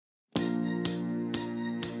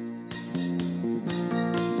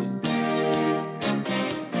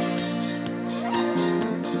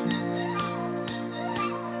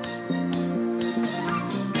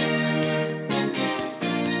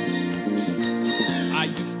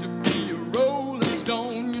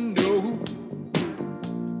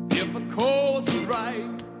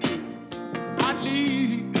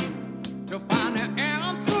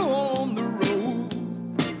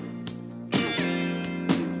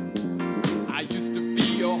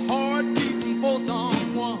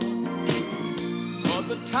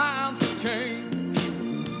change.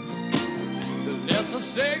 The less I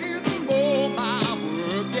say, the more my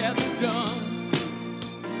work gets done.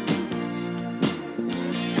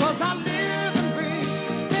 'Cause I live and breathe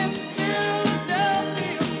this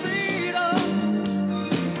Philadelphia freedom.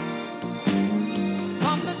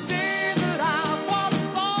 From the day that I was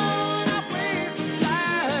born, I waved the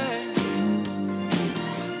flag.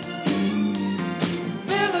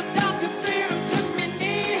 Philadelphia freedom took me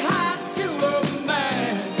knee-high to a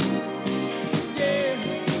man. Yeah,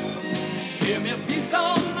 give me a piece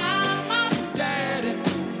of mind my daddy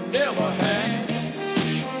never had.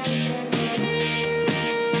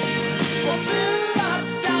 For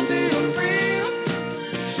Philadelphia freedom,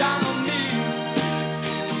 shine on me.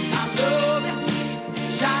 I love you,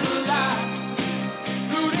 shine a light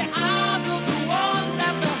through the eyes of the ones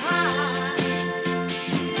left behind.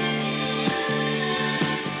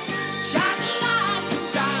 Shine the light,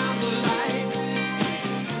 shine the light,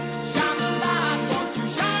 shine the light, won't you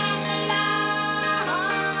shine the light?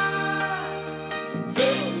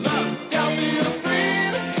 Philadelphia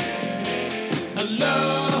freedom, I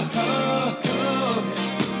love,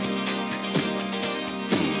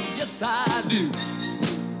 yes I do.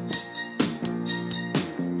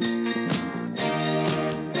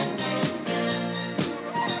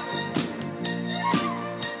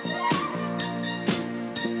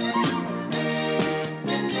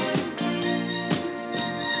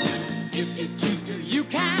 If you choose to, you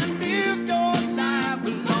can live your life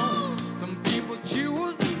alone. Some people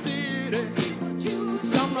choose the city,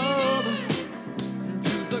 some of them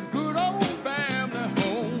choose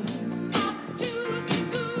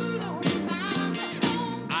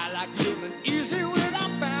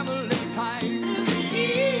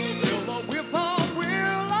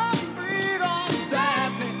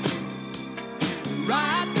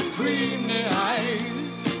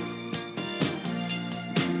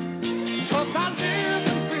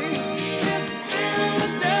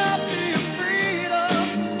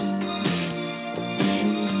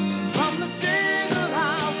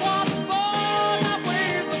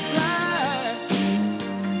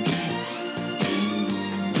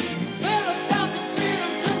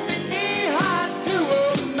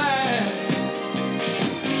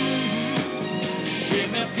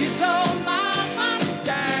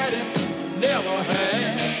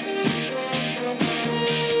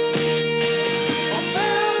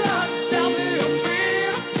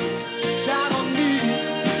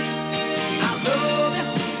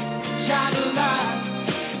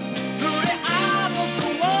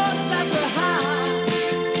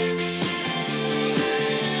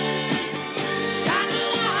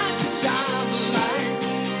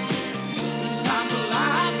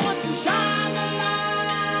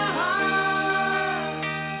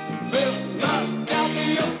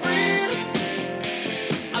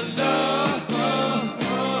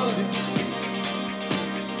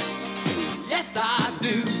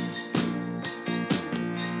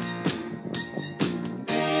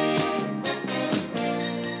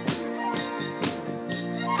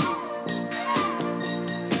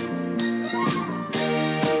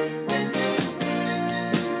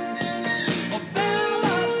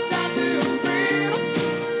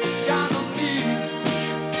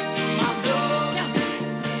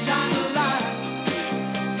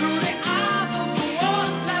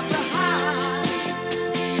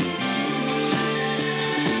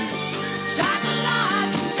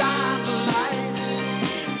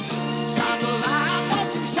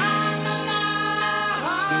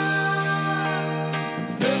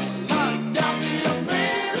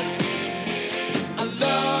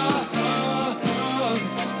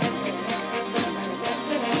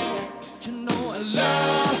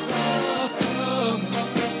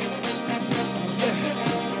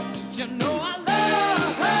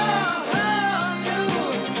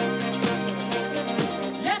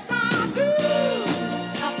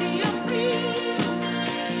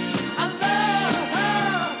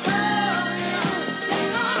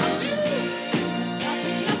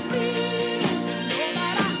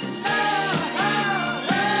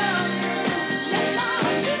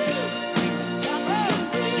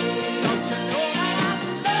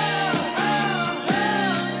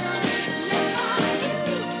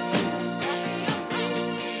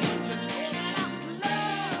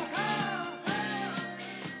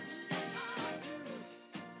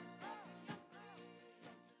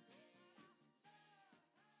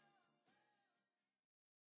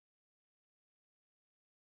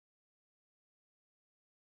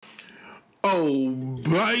Oh,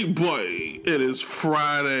 boy. It is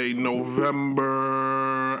Friday,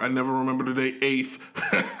 November, I never remember the day,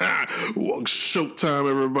 8th. Well, showtime,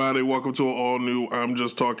 everybody. Welcome to an all-new I'm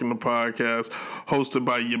Just Talking the podcast, hosted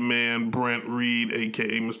by your man, Brent Reed,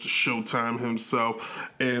 a.k.a. Mr. Showtime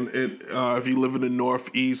himself. And if you live in the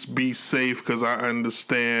Northeast, be safe, because I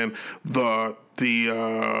understand the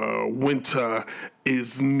winter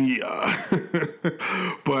is near.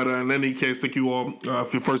 But in any case, thank you all.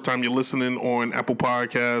 If your first time you're listening on Apple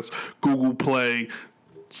Podcasts, Google Play,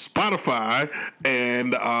 Spotify,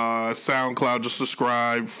 and SoundCloud, just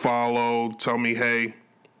subscribe, follow, tell me hey.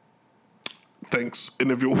 Thanks.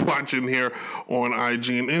 And if you're watching here on IG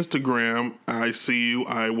and Instagram, I see you,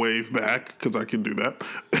 I wave back, because I can do that.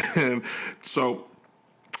 And so,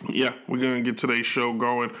 yeah, we're going to get today's show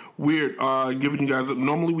going. We're giving you guys,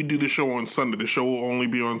 normally we do the show on Sunday. The show will only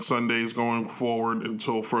be on Sundays going forward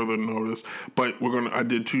until further notice. But I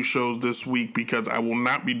did 2 shows this week because I will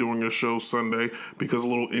not be doing a show Sunday because a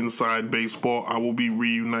little inside baseball. I will be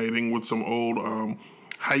reuniting with some old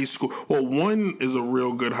high school. Well, one is a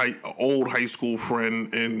real good old high school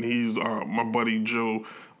friend, and he's my buddy Joe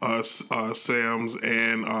Sams,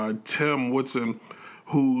 and Tim Woodson,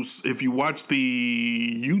 who's, if you watch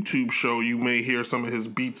the YouTube show, you may hear some of his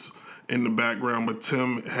beats in the background, but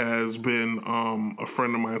Tim has been a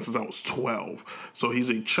friend of mine since I was 12. So he's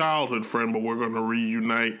a childhood friend, but we're going to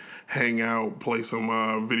reunite, hang out, play some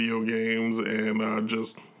video games, and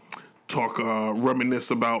just talk,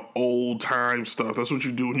 reminisce about old time stuff. That's what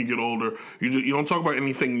you do when you get older. You don't talk about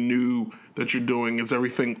anything new that you're doing. It's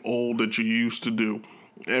everything old that you used to do.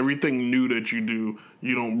 Everything new that you do,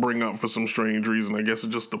 you don't bring up for some strange reason. I guess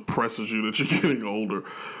it just depresses you that you're getting older.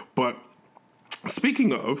 But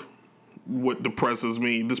speaking of what depresses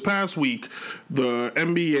me, this past week, the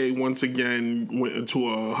NBA once again went into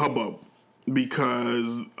a hubbub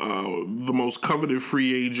because the most coveted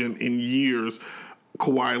free agent in years,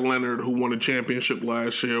 Kawhi Leonard, who won a championship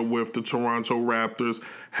last year with the Toronto Raptors,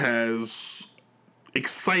 has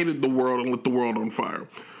excited the world and lit the world on fire.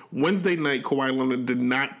 Wednesday night, Kawhi Leonard did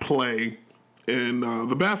not play in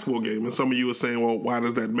the basketball game. And some of you are saying, well, why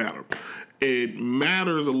does that matter? It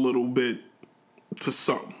matters a little bit to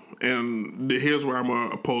some. And here's where I'm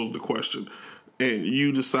going to pose the question. And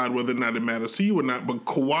you decide whether or not it matters to you or not. But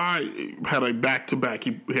Kawhi had a back-to-back.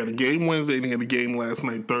 He had a game Wednesday and he had a game last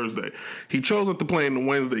night, Thursday. He chose not to play in the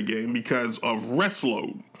Wednesday game because of rest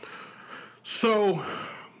load. So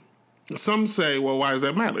some say, well, why does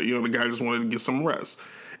that matter? The guy just wanted to get some rest.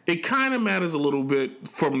 It kind of matters a little bit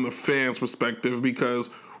from the fans' perspective because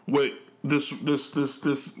with this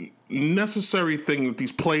necessary thing that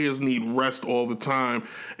these players need rest all the time,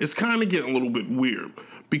 it's kind of getting a little bit weird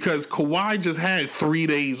because Kawhi just had 3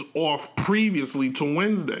 days off previously to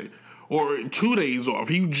Wednesday, or 2 days off.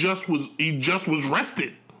 He just was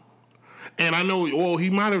rested, and I know, well, he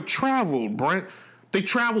might have traveled, Brent. They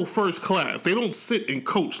travel first class. They don't sit and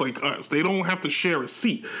coach like us. They don't have to share a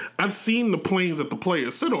seat. I've seen the planes that the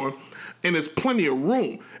players sit on, and there's plenty of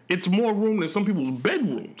room. It's more room than some people's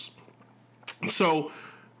bedrooms. So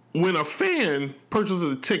when a fan purchases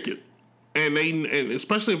a ticket, and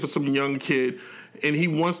especially if it's some young kid, and he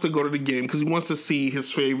wants to go to the game because he wants to see his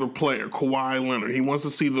favorite player, Kawhi Leonard. He wants to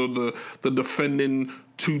see the defending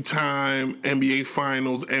 2-time NBA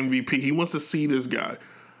Finals MVP. He wants to see this guy.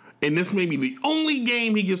 And this may be the only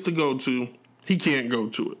game he gets to go to, he can't go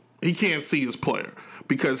to it. He can't see his player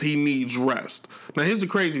because he needs rest. Now, here's the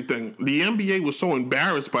crazy thing. The NBA was so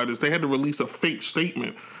embarrassed by this, they had to release a fake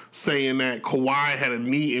statement saying that Kawhi had a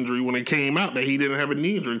knee injury when it came out that he didn't have a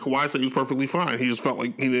knee injury. Kawhi said he was perfectly fine. He just felt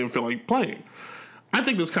like he didn't feel like playing. I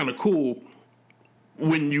think that's kind of cool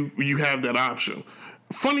when you have that option.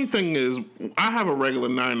 Funny thing is, I have a regular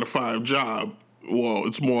 9-to-5 job. Well,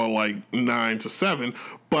 it's more like 9 to 7,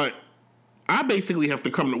 but I basically have to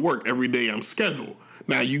come to work every day I'm scheduled.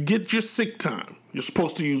 Now, you get your sick time. You're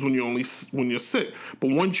supposed to use when you're sick. But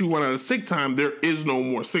once you run out of sick time, there is no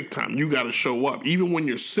more sick time. You got to show up. Even when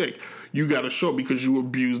you're sick, you got to show up because you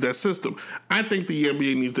abuse that system. I think the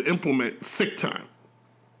NBA needs to implement sick time.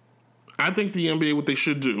 I think the NBA, what they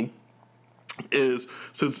should do is,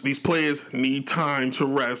 since these players need time to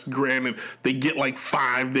rest, granted, they get like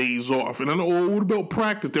 5 days off. And I know, oh, what about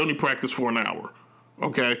practice? They only practice for an hour.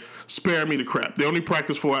 Okay? Spare me the crap. They only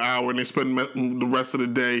practice for an hour and they spend the rest of the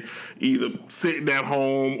day either sitting at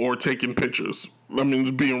home or taking pictures. I mean,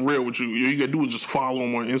 just being real with you. All you gotta do is just follow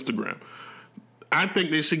them on Instagram. I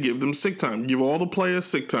think they should give them sick time. Give all the players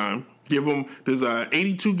sick time. Give them, there's a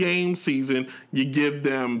 82 game season. You give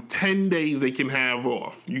them 10 days they can have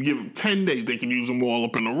off. You give them 10 days. They can use them all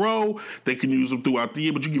up in a row. They can use them throughout the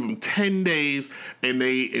year, but you give them 10 days, and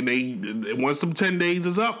they once them 10 days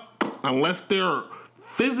is up, unless they're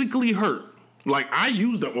physically hurt. Like, I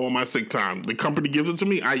used up all my sick time. The company gives it to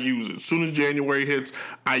me, I use it. As soon as January hits,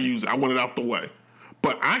 I use it. I want it out the way.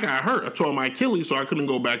 But I got hurt. I tore my Achilles, so I couldn't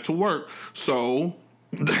go back to work. So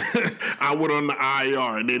I went on the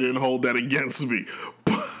IR, and they didn't hold that against me.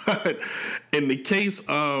 But in the case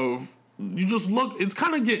of, you just look, it's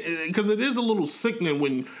kind of because it is a little sickening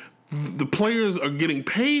when the players are getting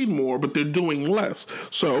paid more, but they're doing less.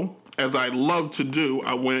 So, as I love to do,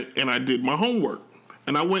 I went and I did my homework.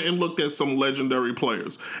 And I went and looked at some legendary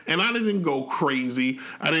players. And I didn't go crazy.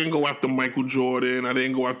 I didn't go after Michael Jordan. I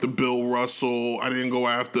didn't go after Bill Russell. I didn't go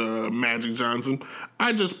after Magic Johnson.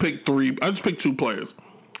 I just picked two players.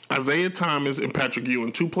 Isaiah Thomas and Patrick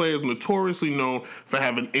Ewing, two players notoriously known for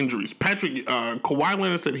having injuries. Kawhi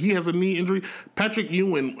Leonard said he has a knee injury. Patrick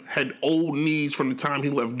Ewing had old knees from the time he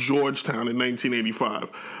left Georgetown in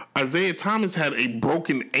 1985. Isaiah Thomas had a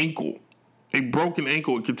broken ankle and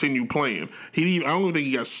continued playing. I don't think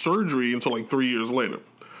he got surgery until like 3 years later.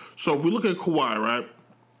 So if we look at Kawhi, right?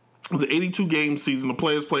 The 82-game season, the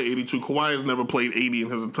players play 82. Kawhi has never played 80 in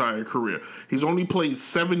his entire career. He's only played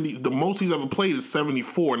 70. The most he's ever played is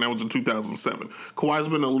 74, and that was in 2007. Kawhi's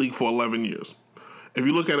been in the league for 11 years. If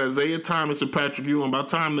you look at Isaiah Thomas and Patrick Ewing, by the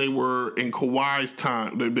time they were in Kawhi's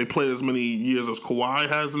time, they played as many years as Kawhi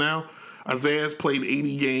has now. Isaiah's played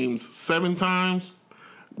 80 games 7 times.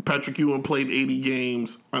 Patrick Ewing played 80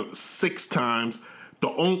 games 6 times. The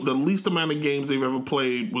least amount of games they've ever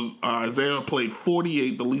played was Isaiah played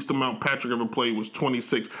 48. The least amount Patrick ever played was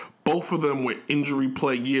 26. Both of them were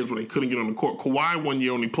injury-plagued years where they couldn't get on the court. Kawhi 1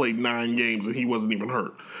 year only played 9 games, and he wasn't even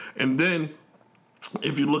hurt. And then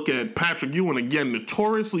if you look at Patrick Ewing, again,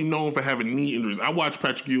 notoriously known for having knee injuries. I watched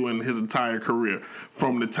Patrick Ewing his entire career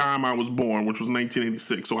from the time I was born, which was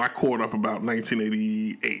 1986. So I caught up about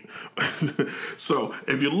 1988. So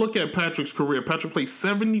if you look at Patrick's career, Patrick played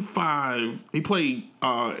 75. He played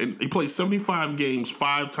 75 games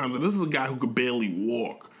 5 times, and this is a guy who could barely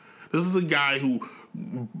walk. This is a guy who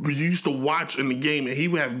you used to watch in the game, and he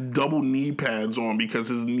would have double knee pads on because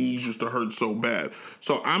his knees used to hurt so bad.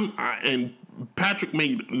 So and Patrick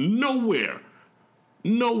made nowhere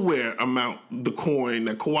amount the coin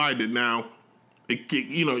that Kawhi did. Now,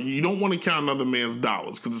 you don't want to count another man's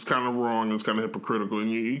dollars because it's kind of wrong and it's kind of hypocritical,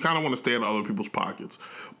 and you kind of want to stay out of other people's pockets.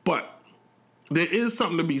 But there is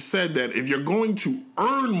something to be said that if you're going to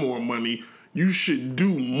earn more money, you should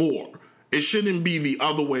do more. It shouldn't be the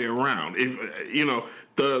other way around. If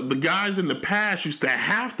the guys in the past used to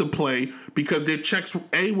have to play because their checks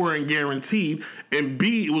A weren't guaranteed, and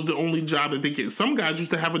B, it was the only job that they get. Some guys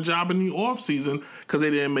used to have a job in the off season because they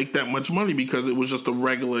didn't make that much money because it was just a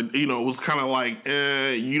regular. It was kind of like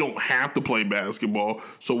you don't have to play basketball,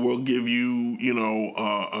 so we'll give you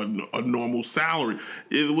a normal salary.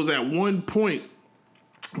 It was at one point.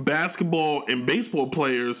 Basketball and baseball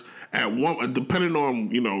players depending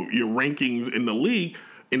on your rankings in the league,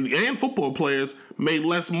 and football players made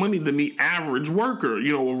less money than the average worker,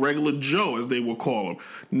 a regular Joe as they would call them.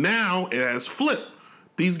 Now it has flipped.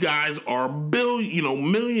 These guys are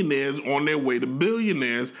millionaires on their way to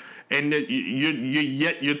billionaires, and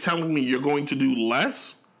you're telling me you're going to do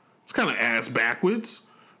less? It's kind of ass backwards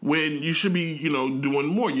when you should be doing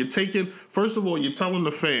more. First of all, you're telling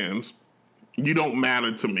the fans, you don't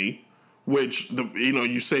matter to me, which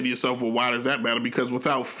you say to yourself, well, why does that matter? Because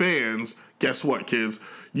without fans, guess what, kids?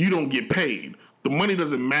 You don't get paid. The money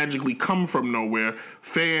doesn't magically come from nowhere.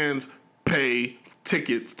 Fans pay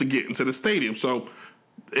tickets to get into the stadium. So,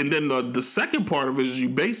 and then the second part of it is you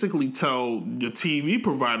basically tell your TV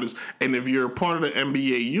providers, and if you're a part of the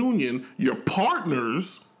NBA union, your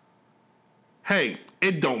partners, hey,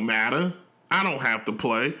 it don't matter. I don't have to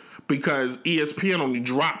play. Because ESPN only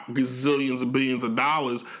dropped gazillions and billions of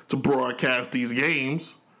dollars to broadcast these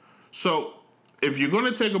games. So if you're going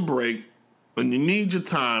to take a break and you need your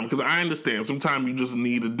time, because I understand sometimes you just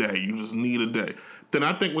need a day. Then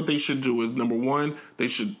I think what they should do is, number one, they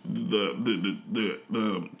should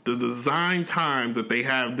the design times that they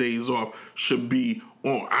have days off should be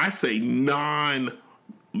on, I say, non-national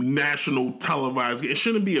televised. It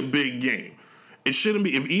shouldn't be a big game. It shouldn't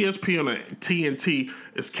be. If ESPN or TNT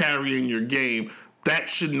is carrying your game, that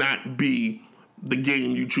should not be the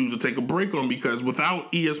game you choose to take a break on, because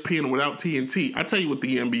without ESPN and without TNT, I tell you what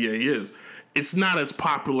the NBA is. It's not as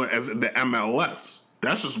popular as the MLS.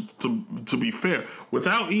 That's just to be fair.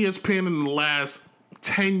 Without ESPN in the last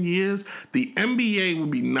 10 years, the NBA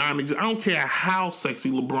would be non-existent. I don't care how sexy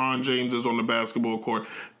LeBron James is on the basketball court.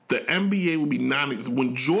 The NBA would be non-existent.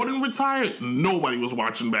 When Jordan retired, nobody was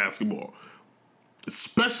watching basketball.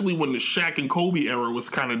 Especially when the Shaq and Kobe era was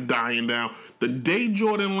kind of dying down. The day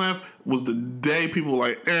Jordan left was the day people were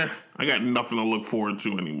like, I got nothing to look forward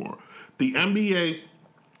to anymore. The NBA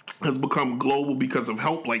has become global because of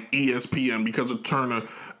help like ESPN, because of Turner,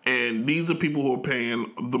 and these are people who are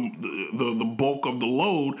paying the bulk of the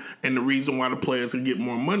load and the reason why the players can get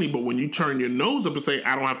more money. But when you turn your nose up and say,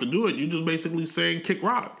 I don't have to do it, you're just basically saying kick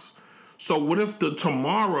rocks. So what if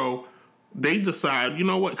tomorrow they decide, you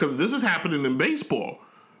know what, because this is happening in baseball.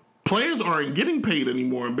 Players aren't getting paid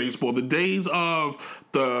anymore in baseball. The days of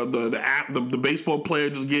the baseball player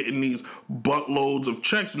just getting these buttloads of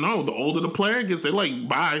checks. No, the older the player gets, they're like,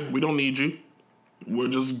 bye, we don't need you. We'll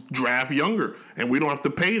just draft younger, and we don't have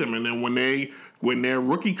to pay them. And then when their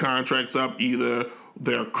rookie contract's up, either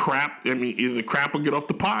crap will get off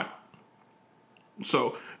the pot.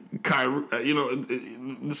 So, Kyrie,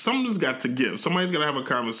 something's got to give. Somebody's got to have a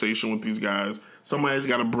conversation with these guys. Somebody's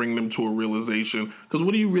got to bring them to a realization. Because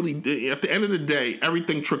what do you really... At the end of the day,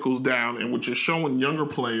 everything trickles down. And what you're showing younger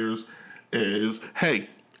players is, hey,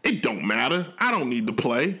 it don't matter. I don't need to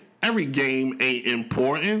play. Every game ain't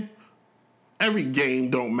important. Every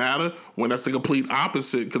game don't matter, when that's the complete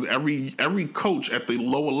opposite. Because every coach at the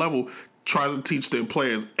lower level tries to teach their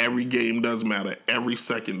players every game does matter. Every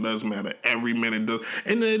second does matter. Every minute does.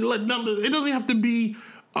 And it doesn't have to be...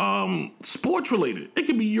 sports related. It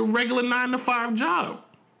could be your regular 9-to-5 job,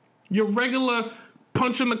 your regular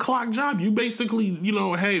punch in the clock job. You basically,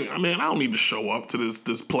 hey, man, I don't need to show up to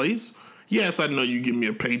this place. Yes, I know you give me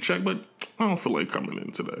a paycheck, but I don't feel like coming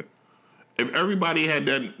in today. If everybody had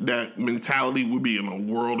that mentality, we'd be in a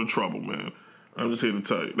world of trouble, man. I'm just here to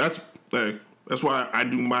tell you. That's why I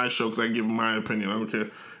do my show, because I give my opinion. I don't care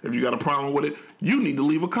if you got a problem with it. You need to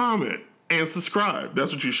leave a comment and subscribe.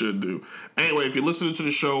 That's what you should do. Anyway, if you're listening to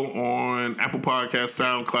the show on Apple Podcasts,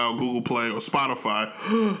 SoundCloud, Google Play, or Spotify,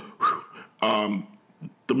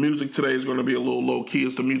 the music today is going to be a little low-key.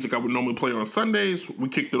 It's the music I would normally play on Sundays. We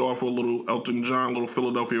kicked it off with a little Elton John, a little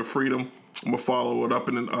Philadelphia Freedom. I'm going to follow it up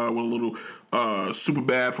with a little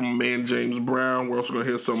Superbad from my man James Brown. We're also going to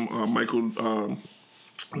hear some Michael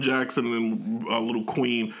Jackson and a little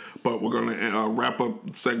Queen, but we're going to wrap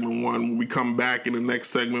up segment 1. When we come back in the next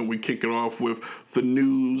segment, we kick it off with the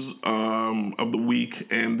news of the week,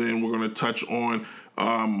 and then we're going to touch on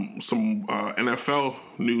some NFL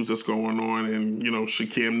news that's going on, and should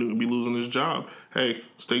Cam Newton be losing his job? Hey,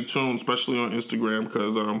 stay tuned, especially on Instagram,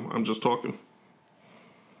 because I'm just talking.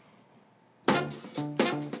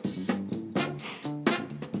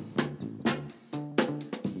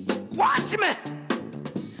 Watch me!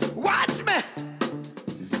 Watch me!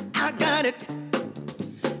 I got it.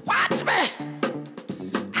 Watch me!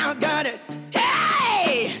 I got it.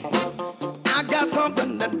 Hey! I got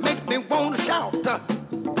something that makes me want to shout.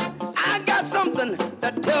 I got something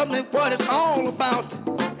that tells me what it's all about.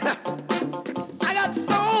 I got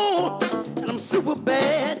soul, and I'm super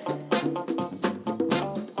bad.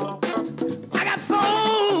 I got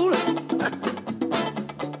soul,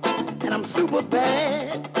 and I'm super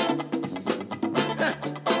bad.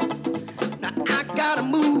 Got a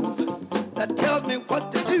move that tells me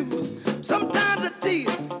what to do. Sometimes it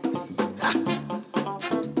is.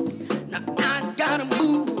 Now I got a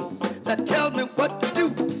move that tells me what to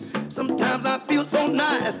do. Sometimes I feel so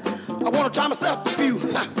nice, I want to try myself a few.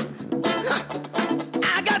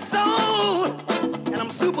 I got soul, and I'm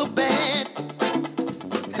super bad.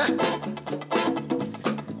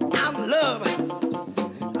 I love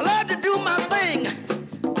to do my thing,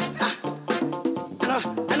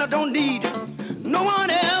 and I don't need no one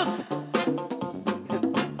else.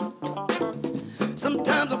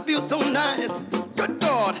 Sometimes I feel so nice. Good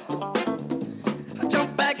God. I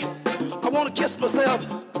jump back. I want to kiss myself.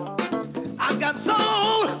 I've got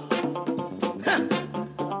soul.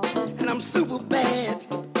 And I'm super bad.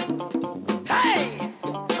 Hey!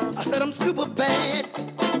 I said I'm super bad.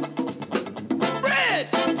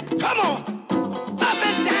 Bridge! Come on! Up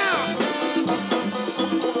and down!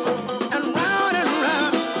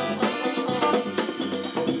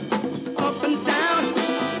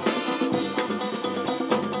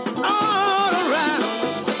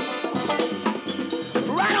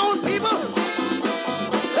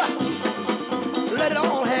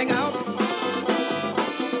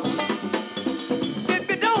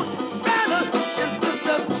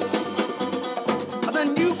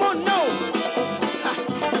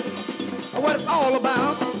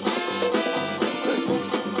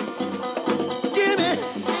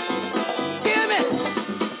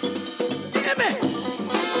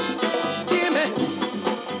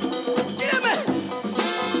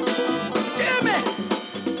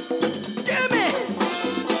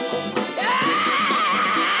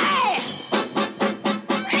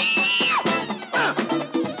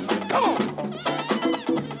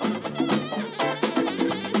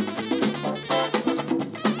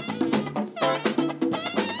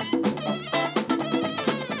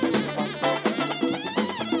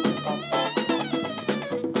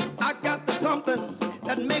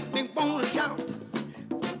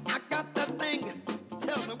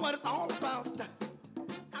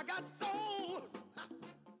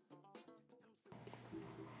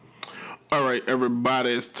 All right,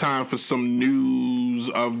 everybody, it's time for some news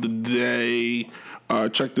of the day.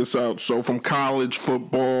 Check this out. So, from college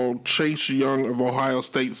football, Chase Young of Ohio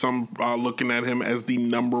State, some looking at him as the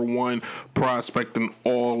number one prospect in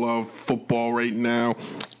all of football right now,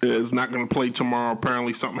 is not going to play tomorrow.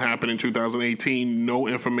 Apparently, something happened in 2018. No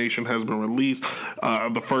information has been released.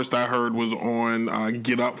 The first I heard was on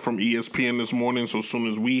Get Up from ESPN this morning. So, as soon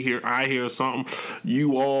as I hear something,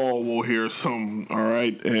 you all will hear something. All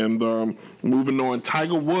right, and moving on,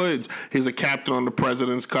 Tiger Woods, he's a captain on the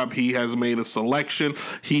President's Cup. He has made a selection.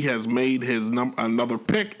 He has made his another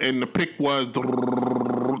pick, and the pick was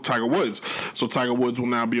Tiger Woods. So Tiger Woods will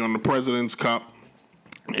now be on the President's Cup,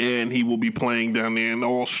 and he will be playing down there in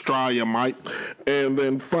Australia, Mike. And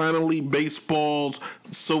then finally, baseball's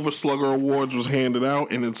Silver Slugger Awards was handed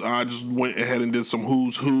out, and I just went ahead and did some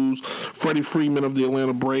who's. Freddie Freeman of the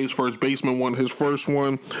Atlanta Braves, first baseman, won his first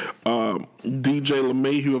one. DJ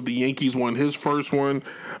LeMahieu of the Yankees won his first one.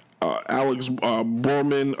 Alex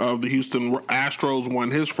Borman of the Houston Astros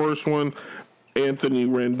won his first one. Anthony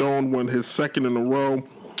Rendon won his second in a row.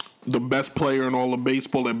 The best player in all of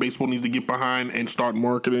baseball that baseball needs to get behind and start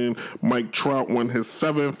marketing, Mike Trout won his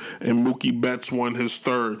seventh, and Mookie Betts won his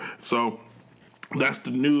third. So that's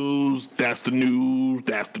the news. That's the news.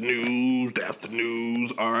 That's the news. That's the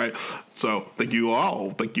news. All right. So thank you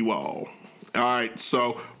all. Thank you all. All right,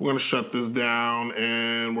 so we're going to shut this down,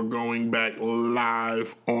 and we're going back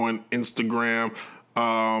live on Instagram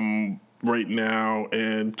right now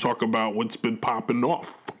and talk about what's been popping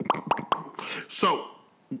off. So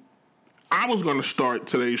I was going to start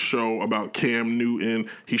today's show about Cam Newton.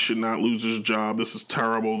 He should not lose his job. This is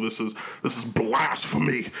terrible. This is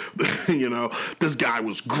blasphemy. You know, this guy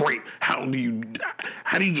was great. How do you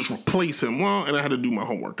just replace him? Well, and I had to do my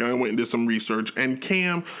homework, and I went and did some research, and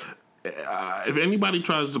Cam, if anybody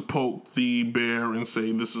tries to poke the bear and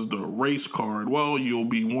say this is the race card, well, you'll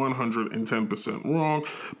be 110% wrong,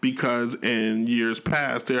 because in years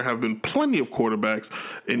past, there have been plenty of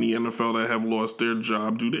quarterbacks in the NFL that have lost their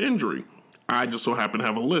job due to injury. I just so happen to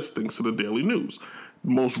have a list thanks to the Daily News.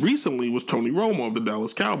 Most recently was Tony Romo of the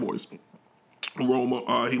Dallas Cowboys.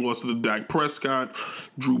 Romo, he lost to Dak Prescott,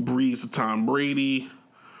 Drew Brees to Tom Brady,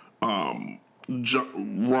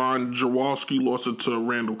 Ron Jaworski lost it to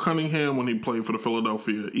Randall Cunningham when he played for the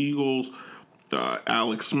Philadelphia Eagles.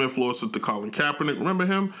 Alex Smith lost it to Colin Kaepernick. Remember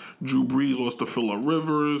him? Drew Brees lost to Phillip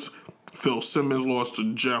Rivers. Phil Simmons lost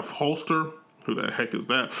to Jeff Holster. Who the heck is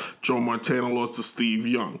that? Joe Montana lost to Steve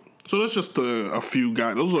Young. So that's just a few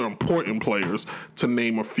guys. Those are important players, to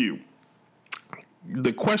name a few.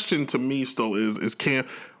 The question to me still is Cam,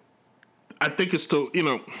 I think it's still,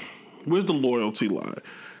 where's the loyalty lie?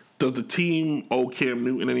 Does the team owe Cam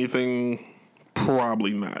Newton anything?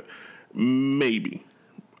 Probably not. Maybe.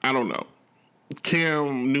 I don't know.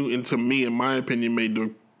 Cam Newton, to me, in my opinion, made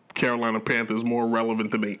the Carolina Panthers more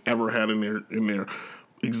relevant than they ever had in their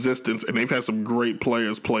existence, and they've had some great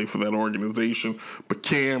players play for that organization. But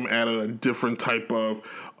Cam added a different type of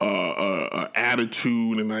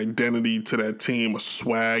attitude and identity to that team, a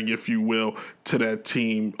swag, if you will, to that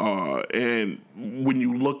team. And when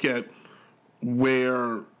you look at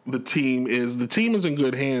where the team is in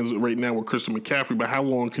good hands right now with Christian McCaffrey, but how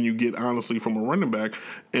long can you get, honestly, from a running back?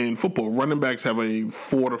 In football, running backs have a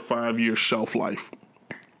 4 to 5 year shelf life,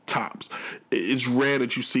 tops. It's rare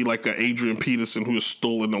that you see like an Adrian Peterson who is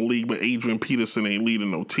still in the league, but Adrian Peterson ain't leading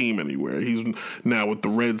no team anywhere. He's now with the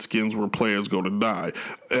Redskins where players go to die.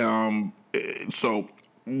 So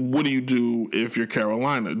what do you do if you're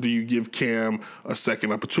Carolina? Do you give Cam a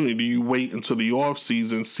second opportunity? Do you wait until the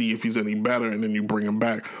offseason, see if he's any better, and then you bring him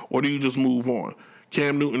back? Or do you just move on?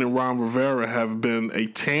 Cam Newton and Ron Rivera have been a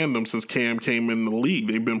tandem since Cam came in the league.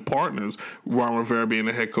 They've been partners. Ron Rivera being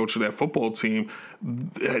the head coach of that football team,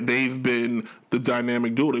 they've been the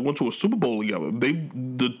dynamic duo. They went to a Super Bowl together.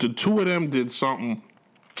 The two of them did something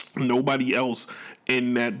nobody else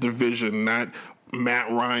in that division, not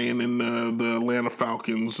Matt Ryan and the Atlanta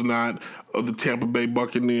Falcons, not the Tampa Bay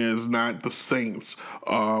Buccaneers, not the Saints.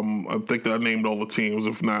 I think that I named all the teams.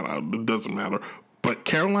 If not, it doesn't matter. But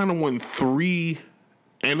Carolina won 3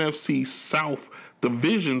 NFC South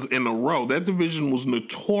divisions in a row. That division was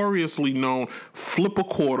notoriously known, flip a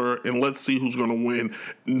quarter and let's see who's going to win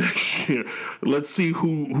next year. Let's see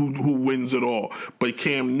who wins it all. But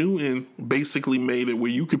Cam Newton basically made it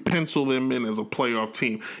where you could pencil them in as a playoff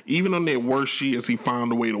team. Even on their worst years, he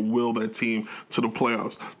found a way to will that team to the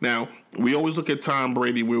playoffs. Now, we always look at Tom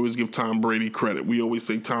Brady. We always give Tom Brady credit. We always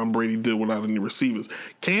say Tom Brady did without any receivers.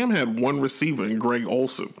 Cam had one receiver in Greg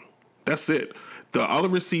Olsen. That's it. The other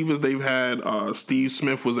receivers they've had, Steve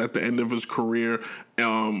Smith was at the end of his career.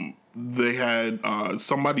 they had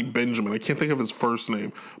somebody, Benjamin. I can't think of his first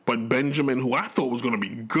name, but Benjamin, who I thought was going to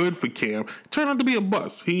be good for Cam, turned out to be a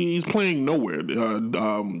bust. He's playing nowhere.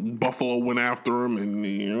 Buffalo went after him, and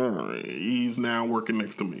he's now working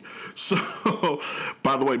next to me. So,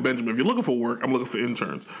 by the way, Benjamin, if you're looking for work, I'm looking for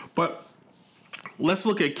interns. But let's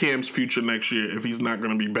look at Cam's future next year if he's not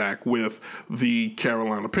going to be back with the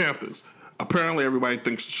Carolina Panthers. Apparently, everybody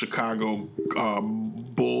thinks the Chicago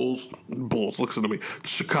Bulls, listen to me, the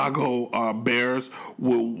Chicago Bears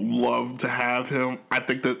will love to have him. I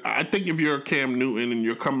think if you're Cam Newton and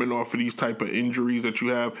you're coming off of these type of injuries that you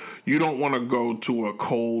have, you don't want to go to a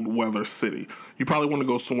cold weather city. You probably want to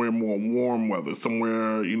go somewhere more warm weather,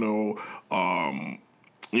 somewhere,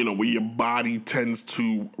 where your body tends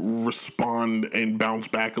to respond and bounce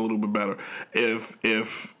back a little bit better. If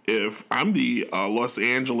I'm the Los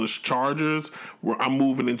Angeles Chargers, where I'm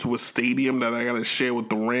moving into a stadium that I got to share with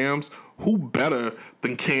the Rams, who better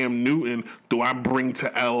than Cam Newton do I bring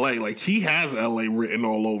to L.A.? Like, he has L.A. written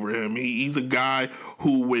all over him. He's a guy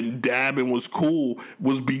who, when dabbing was cool,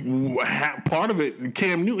 part of it.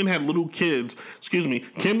 Cam Newton had little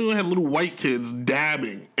white kids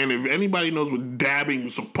dabbing. And if anybody knows what dabbing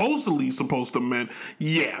was supposed to mean,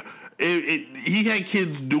 yeah. He had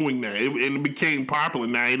kids doing that, and it became popular.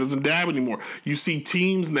 Now he doesn't dab anymore. You see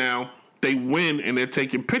teams now, they win and they're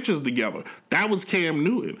taking pictures together. That was Cam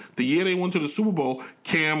Newton. The year they went to the Super Bowl,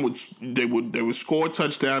 Cam would score a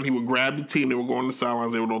touchdown. He would grab the team. They would go on the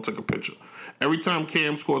sidelines. They would all take a picture. Every time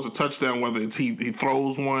Cam scores a touchdown, whether it's he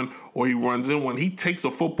throws one or he runs in one, he takes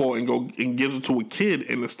a football and gives it to a kid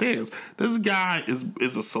in the stands. This guy is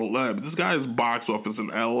a celeb. This guy is box office in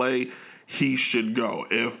L.A. He should go.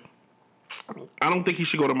 I don't think he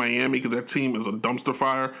should go to Miami because that team is a dumpster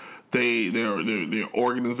fire. Their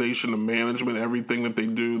organization, the management, everything that they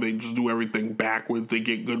just do everything backwards. They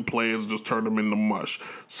get good players and just turn them into mush.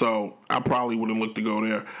 So I probably wouldn't look to go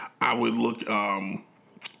there. I would look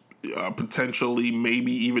potentially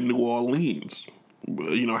maybe even New Orleans.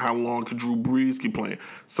 How long could Drew Brees keep playing?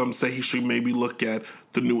 Some say he should maybe look at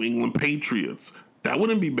the New England Patriots. That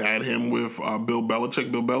wouldn't be bad, him with Bill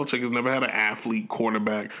Belichick. Bill Belichick has never had an athlete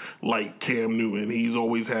quarterback like Cam Newton. He's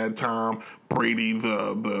always had Tom Brady,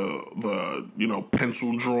 the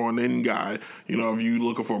pencil drawn in guy. If you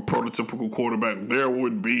looking for a prototypical quarterback, there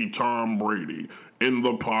would be Tom Brady in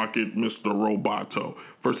the pocket, Mr. Roboto,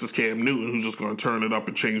 versus Cam Newton, who's just going to turn it up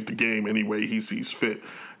and change the game any way he sees fit.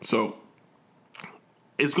 So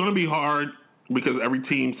it's going to be hard because every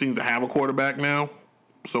team seems to have a quarterback now.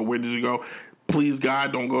 So where does he go? Please,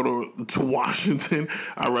 God, don't go to Washington.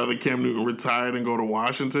 I'd rather Cam Newton retire than go to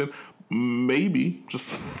Washington. Maybe,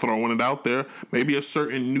 just throwing it out there, maybe a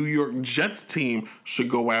certain New York Jets team should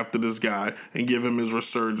go after this guy and give him his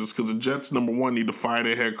resurgence, because the Jets, number one, need to fire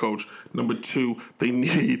their head coach. Number two, they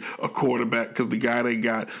need a quarterback because the guy they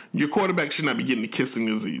got, your quarterback should not be getting the kissing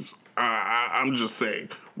disease. I'm just saying.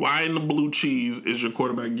 Why in the blue cheese is your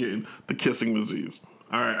quarterback getting the kissing disease?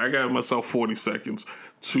 All right, I got myself 40 seconds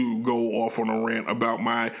to go off on a rant about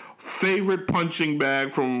my favorite punching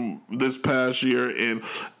bag from this past year in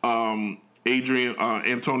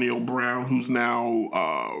Antonio Brown, who's now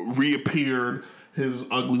reappeared his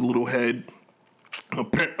ugly little head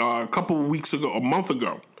a couple of weeks ago, a month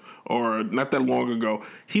ago, or not that long ago.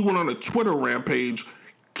 He went on a Twitter rampage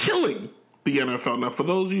killing the NFL. Now, for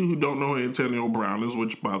those of you who don't know who Antonio Brown is,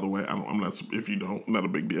 which, by the way, if you don't, not a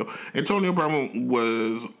big deal. Antonio Brown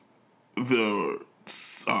was the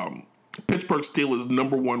Pittsburgh Steelers'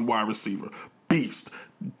 number one wide receiver. Beast.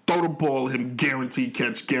 Throw the ball at him, guaranteed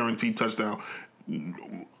catch, guaranteed touchdown.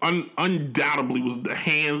 Undoubtedly was the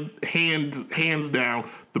hands down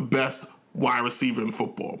the best wide receiver in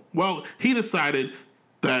football. Well, he decided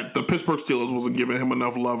that the Pittsburgh Steelers wasn't giving him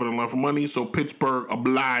enough love and enough money, so Pittsburgh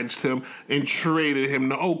obliged him and traded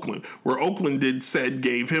him to Oakland, where Oakland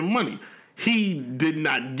gave him money. He did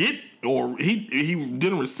not get, or he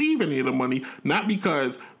didn't receive any of the money, not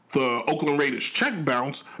because the Oakland Raiders check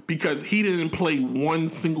bounced, because he didn't play one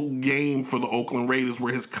single game for the Oakland Raiders,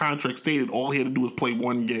 where his contract stated all he had to do was play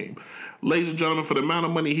one game. Ladies and gentlemen, for the amount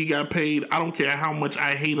of money he got paid, I don't care how much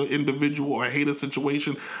I hate an individual or I hate a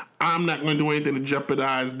situation, I'm not going to do anything to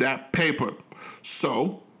jeopardize that paper.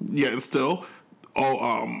 So, yeah, and still,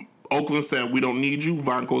 Oakland said, we don't need you,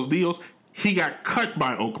 Vancos Dios. He got cut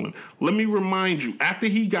by Oakland. Let me remind you, after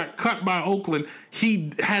he got cut by Oakland,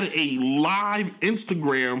 he had a live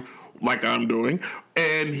Instagram like I'm doing,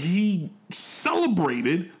 and he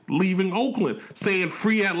celebrated leaving Oakland, saying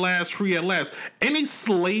free at last, free at last. Any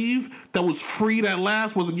slave that was freed at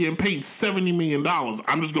last wasn't getting paid $70 million.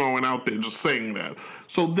 I'm just going out there just saying that.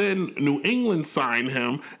 So then New England signed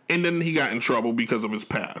him, and then he got in trouble because of his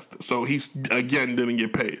past. So he, again, didn't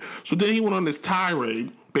get paid. So then he went on this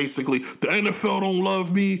tirade, basically, the NFL don't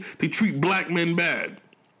love me, they treat black men bad.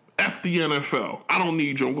 F the NFL. I don't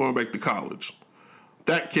need you, I'm going back to college.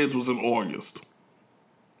 That kid's was in August.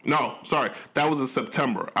 No, sorry, that was in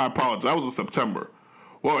September. I apologize. That was in September.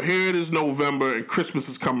 Well, here it is November, and Christmas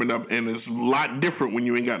is coming up, and it's a lot different when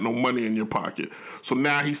you ain't got no money in your pocket. So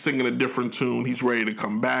now he's singing a different tune. He's ready to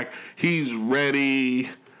come back. He's ready.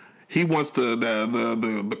 He wants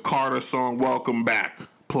the Carter song, Welcome Back,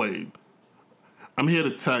 played. I'm here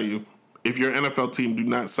to tell you, if your NFL team, do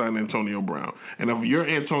not sign Antonio Brown. And if you're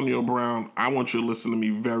Antonio Brown, I want you to listen to me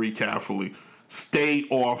very carefully. Stay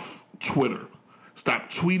off Twitter. Stop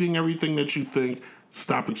tweeting everything that you think.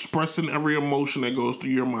 Stop expressing every emotion that goes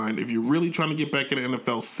through your mind. If you're really trying to get back in the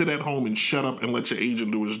NFL, sit at home and shut up and let your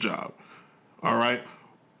agent do his job. All right?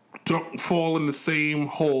 Don't fall in the same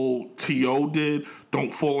hole T.O. did.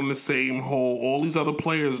 Don't fall in the same hole all these other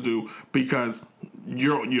players do, because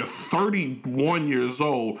you're 31 years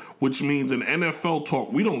old, which means in NFL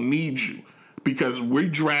talk, we don't need you, because we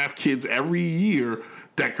draft kids every year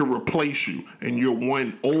that could replace you, and you're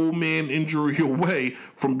one old man injury away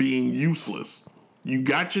from being useless. You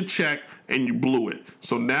got your check and you blew it.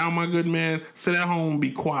 So now, my good man, sit at home,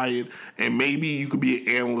 be quiet, and maybe you could be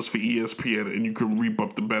an analyst for ESPN and you could reap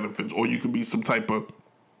up the benefits, or you could be some type of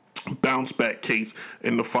bounce back case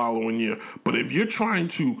in the following year. But if you're trying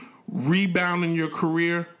to rebound in your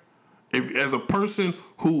career, if as a person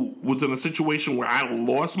who was in a situation where I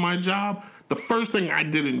lost my job, the first thing I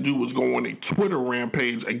didn't do was go on a Twitter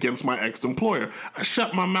rampage against my ex-employer. I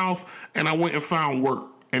shut my mouth and I went and found work.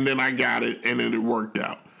 And then I got it, and then it worked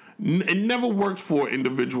out. It never works for an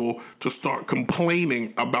individual to start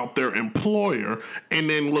complaining about their employer and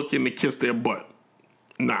then looking to kiss their butt.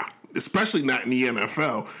 Nah, especially not in the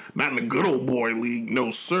NFL. Not in the good old boy league. No,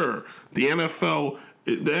 sir. The NFL,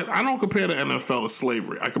 I don't compare the NFL to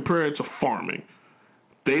slavery. I compare it to farming.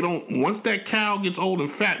 They don't, once that cow gets old and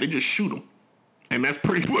fat, they just shoot them. And that's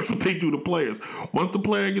pretty much what they do to players. Once the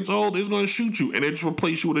player gets old, they're going to shoot you, and they just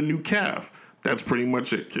replace you with a new calf. That's pretty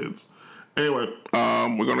much it, kids. Anyway,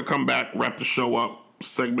 we're going to come back, wrap the show up,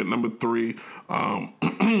 segment number 3,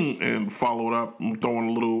 and follow it up. I'm throwing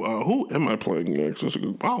a little, who am I playing next?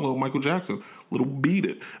 Little Michael Jackson, little Beat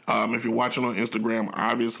It. If you're watching on Instagram,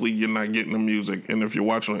 obviously you're not getting the music. And if you're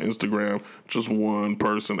watching on Instagram, just one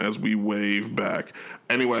person as we wave back.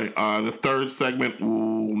 Anyway, the third segment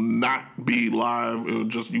will not be live.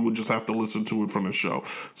 You would just have to listen to it from the show.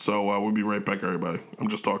 So we'll be right back, everybody. I'm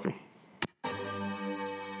just talking.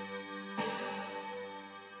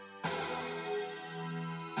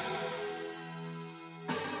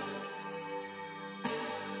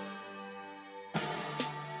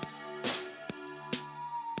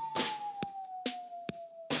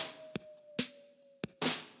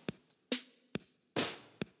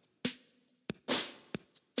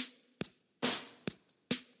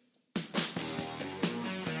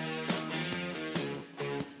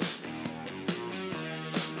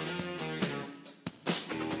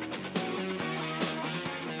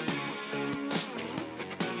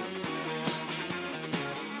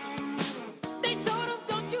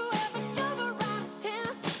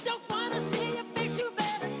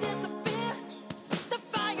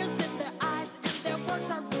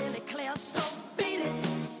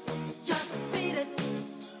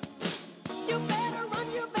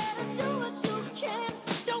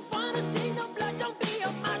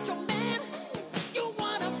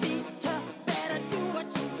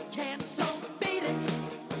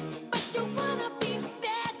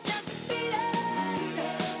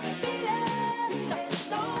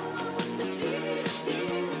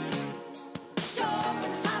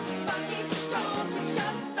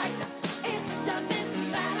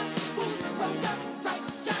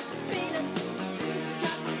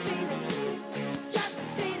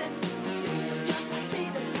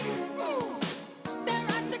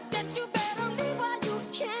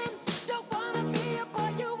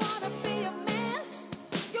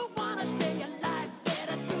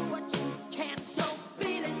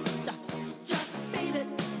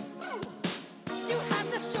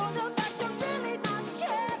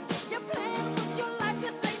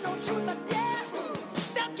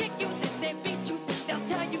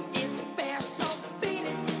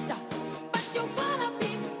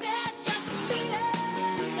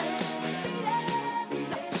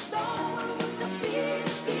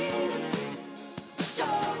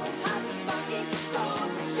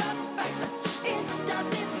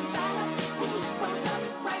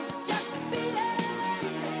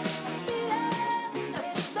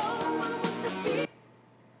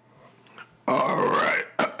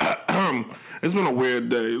 It's been a weird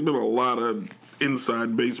day. There's been a lot of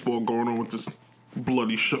inside baseball going on with this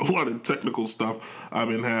bloody show. A lot of technical stuff I've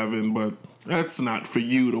been having, but that's not for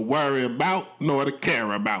you to worry about nor to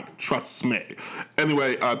care about. Trust me.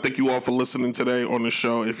 Anyway, thank you all for listening today on the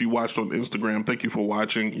show. If you watched on Instagram, thank you for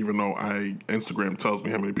watching, even though Instagram tells me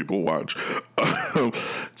how many people watch.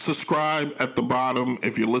 Subscribe at the bottom.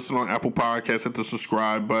 If you're listening on Apple Podcasts, hit the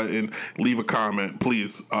subscribe button. Leave a comment,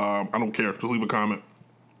 please. I don't care. Just leave a comment.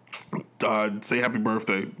 Say happy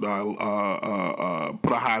birthday. Put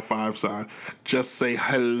a high five sign. Just say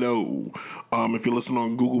hello. If you listen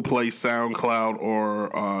on Google Play, SoundCloud, or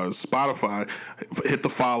Spotify, hit the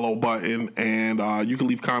follow button, and you can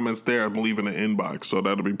leave comments there. I'm leaving an inbox, so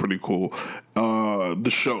that'll be pretty cool. The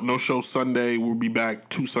show, no show Sunday. We'll be back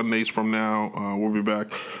 2 Sundays from now. We'll be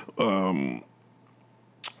back. Will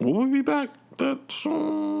we be back?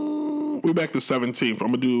 We're back the 17th. I'm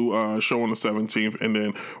going to do a show on the 17th, and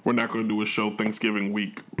then we're not going to do a show Thanksgiving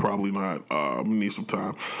week. Probably not. Need some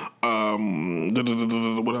time.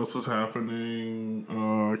 What else is happening?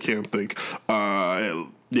 I can't think.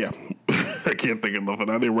 Yeah. I can't think of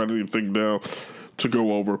nothing. I didn't write anything down to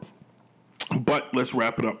go over. But let's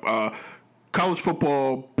wrap it up. College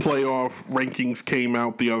football playoff rankings came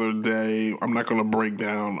out the other day. I'm not going to break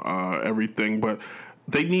down everything, but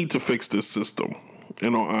they need to fix this system.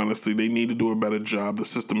 In all honesty, they need to do a better job. The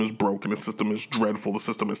system is broken. The system is dreadful. The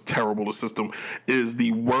system is terrible. The system is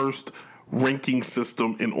the worst ranking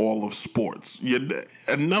system in all of sports.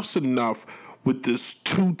 Enough's enough with this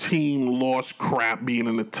 2-team loss crap being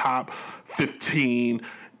in the top 15.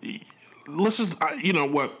 Let's just, you know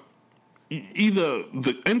what? Either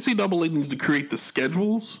the NCAA needs to create the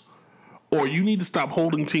schedules, or you need to stop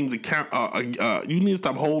holding teams you need to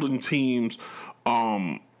stop holding teams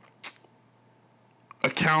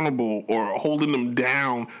accountable or holding them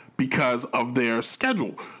down because of their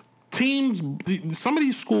schedule. Teams, some of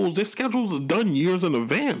these schools, their schedules is done years in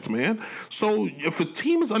advance, man. So if a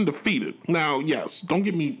team is undefeated, now yes, don't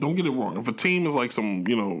get it wrong. If a team is like some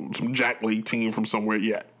Jack League team from somewhere,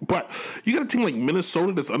 yeah. But you got a team like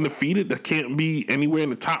Minnesota that's undefeated that can't be anywhere in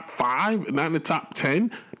the top 5, not in the top 10,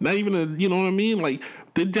 not even you know what I mean? Like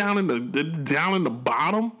they're down in the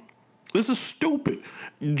bottom. This is stupid.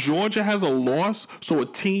 Georgia has a loss, so a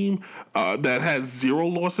team that has 0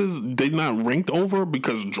 losses, they're not ranked over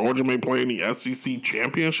because Georgia may play in the SEC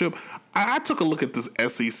championship. I took a look at this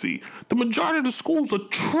SEC. The majority of the schools are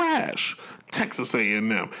trash. Texas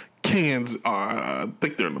A&M, Kansas, I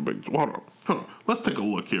think they're in the big. Hold on. Let's take a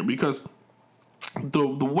look here because the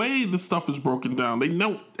way this stuff is broken down, they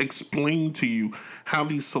don't explain to you how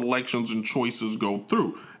these selections and choices go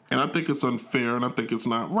through. And I think it's unfair, and I think it's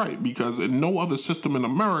not right because in no other system in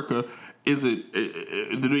America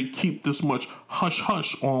do they keep this much hush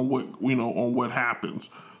hush on what happens.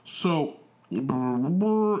 So here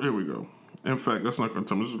we go. In fact, that's not going to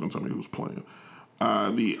tell me. This is going to tell me who's playing.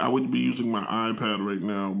 I would be using my iPad right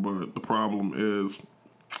now, but the problem is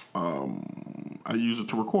I use it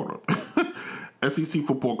to record it. SEC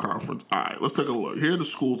Football Conference. All right, let's take a look. Here are the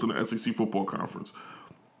schools in the SEC Football Conference.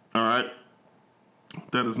 All right.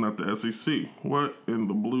 That is not the SEC. What in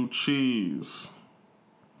the blue cheese?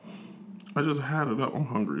 I just had it up. I'm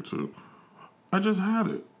hungry too. I just had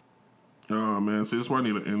it. Oh man, see, that's why I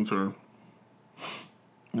need an intern.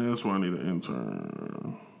 That's why I need an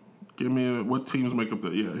intern. Give me what teams make up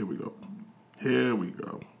that? Yeah, here we go. Here we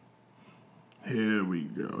go. Here we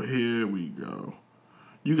go. Here we go.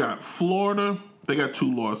 You got Florida. They got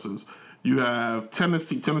 2 losses. You have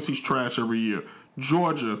Tennessee. Tennessee's trash every year.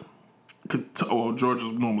 Georgia.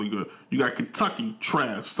 Georgia's normally good. You got Kentucky,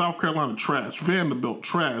 trash. South Carolina, trash. Vanderbilt,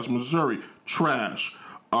 trash. Missouri, trash.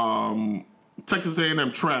 Texas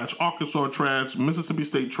A&M, trash. Arkansas, trash. Mississippi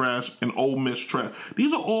State, trash. And Ole Miss, trash.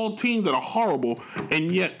 These are all teams that are horrible,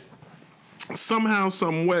 and yet somehow,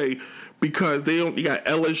 some way, because you got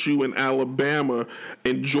LSU and Alabama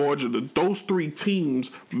and Georgia, those 3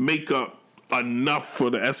 teams make up enough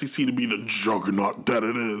for the SEC to be the juggernaut that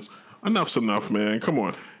it is. Enough's enough, man. Come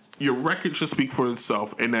on. Your record should speak for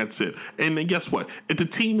itself, and that's it. And then guess what? If the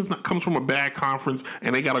team comes from a bad conference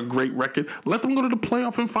and they got a great record, let them go to the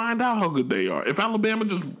playoff and find out how good they are. If Alabama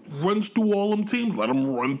just runs through all them teams, let them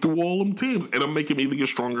run through all them teams. It'll make them either get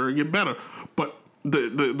stronger or get better. But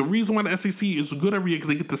the reason why the SEC is good every year is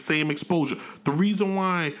because they get the same exposure. The reason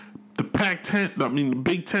why the the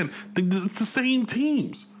Big Ten, it's the same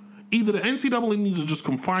teams. Either the NCAA needs to just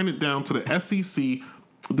confine it down to the SEC,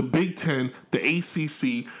 the Big Ten, the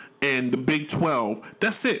ACC, and the Big 12.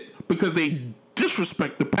 That's it. Because they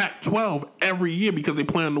disrespect the Pac-12 every year because they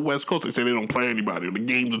play on the West Coast. They say they don't play anybody or the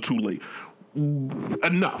games are too late.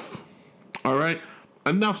 Enough. All right?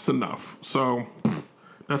 enough's enough. So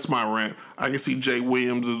that's my rant. I can see Jay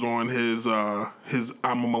Williams is on his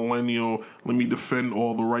I'm a millennial, let me defend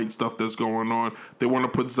all the right stuff that's going on. They want to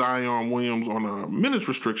put Zion Williams on a minutes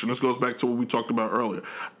restriction. This goes back to what we talked about earlier.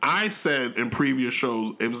 I said in previous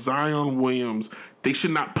shows, if Zion Williams, they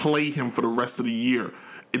should not play him for the rest of the year.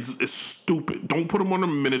 It's stupid. Don't put him on a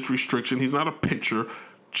minutes restriction. He's not a pitcher.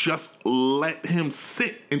 Just let him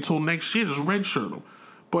sit until next year. Just redshirt him.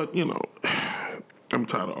 But, I'm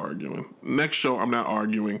tired of arguing. Next show, I'm not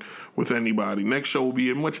arguing with anybody. Next show will be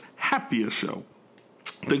a much happier show.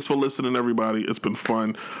 Thanks for listening, everybody. It's been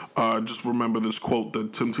fun. Just remember this quote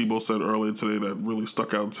that Tim Tebow said earlier today that really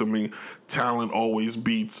stuck out to me. Talent always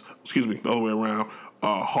beats, the other way around.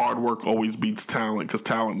 Hard work always beats talent because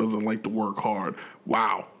talent doesn't like to work hard.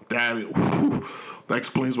 Wow. That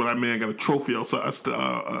explains why that man got a trophy outside,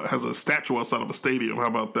 has a statue outside of a stadium. How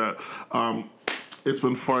about that? It's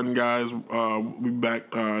been fun, guys. We'll be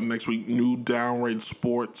back next week. New Downright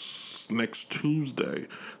Sports next Tuesday.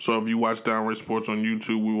 So if you watch Downright Sports on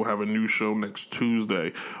YouTube, we will have a new show next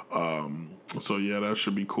Tuesday. So yeah, that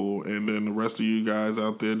should be cool. And then the rest of you guys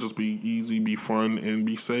out there, just be easy, be fun, and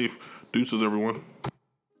be safe. Deuces, everyone.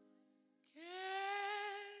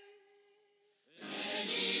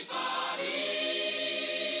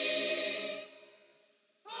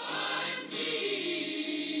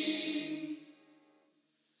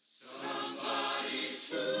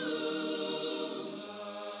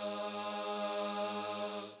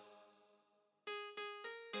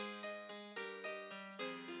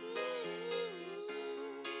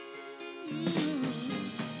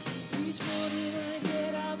 Each morning I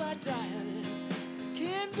get out my diet,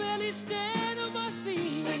 can barely stand on my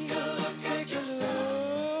feet. Take a look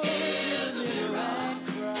in the mirror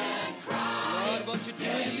and cry. Lord, what you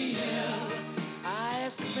doing to me? I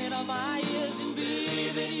have spent all my years in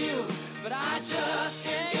believing you, but I just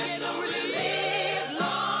can't get no relief.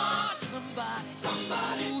 Lord,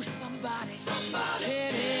 somebody, ooh, somebody,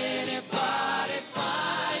 can anybody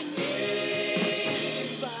find me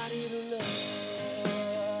somebody to love?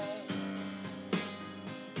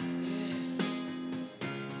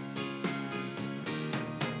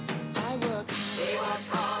 I work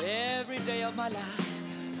hard every day of my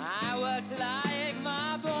life. I work till I ache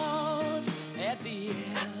my bones. At the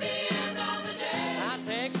end of the day, I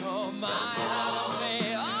take home my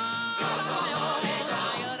holiday. All on my own. I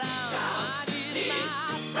go down, my knees,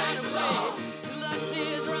 my straight away, till the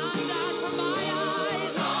tears run down from my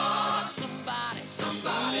eyes. Oh, somebody,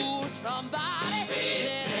 ooh, somebody,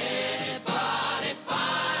 can anybody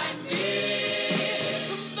find me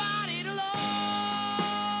somebody to love?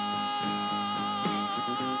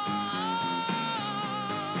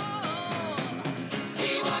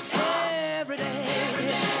 He works every day.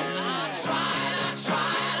 I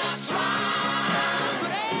tried,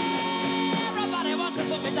 but everybody wants to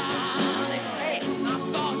put me down. They say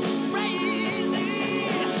I'm gone crazy.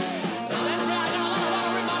 They say I got a lot of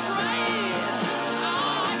water in my brain.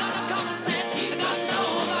 Oh, I got no common sense. I got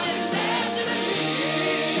nobody left to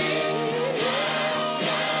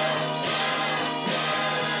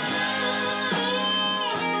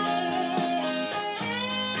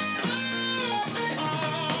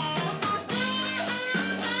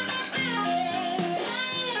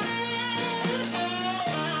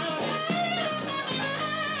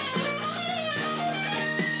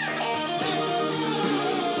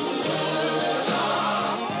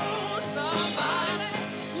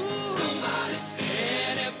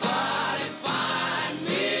anybody find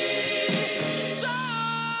me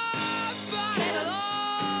somebody to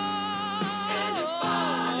love?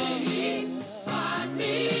 Anybody find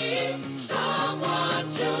me someone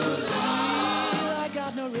to love? I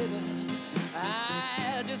got no rhythm.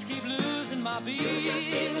 I just keep losing my beat.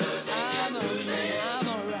 I'm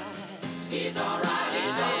alright. He's alright.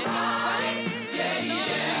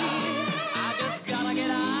 I just gotta get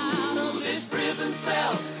out of this prison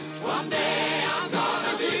cell. Someday I'm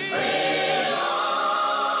gonna be free.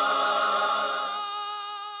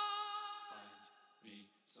 Find me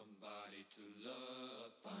somebody to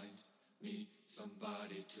love. Find me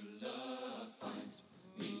somebody to love. Find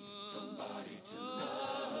me somebody to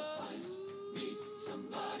love.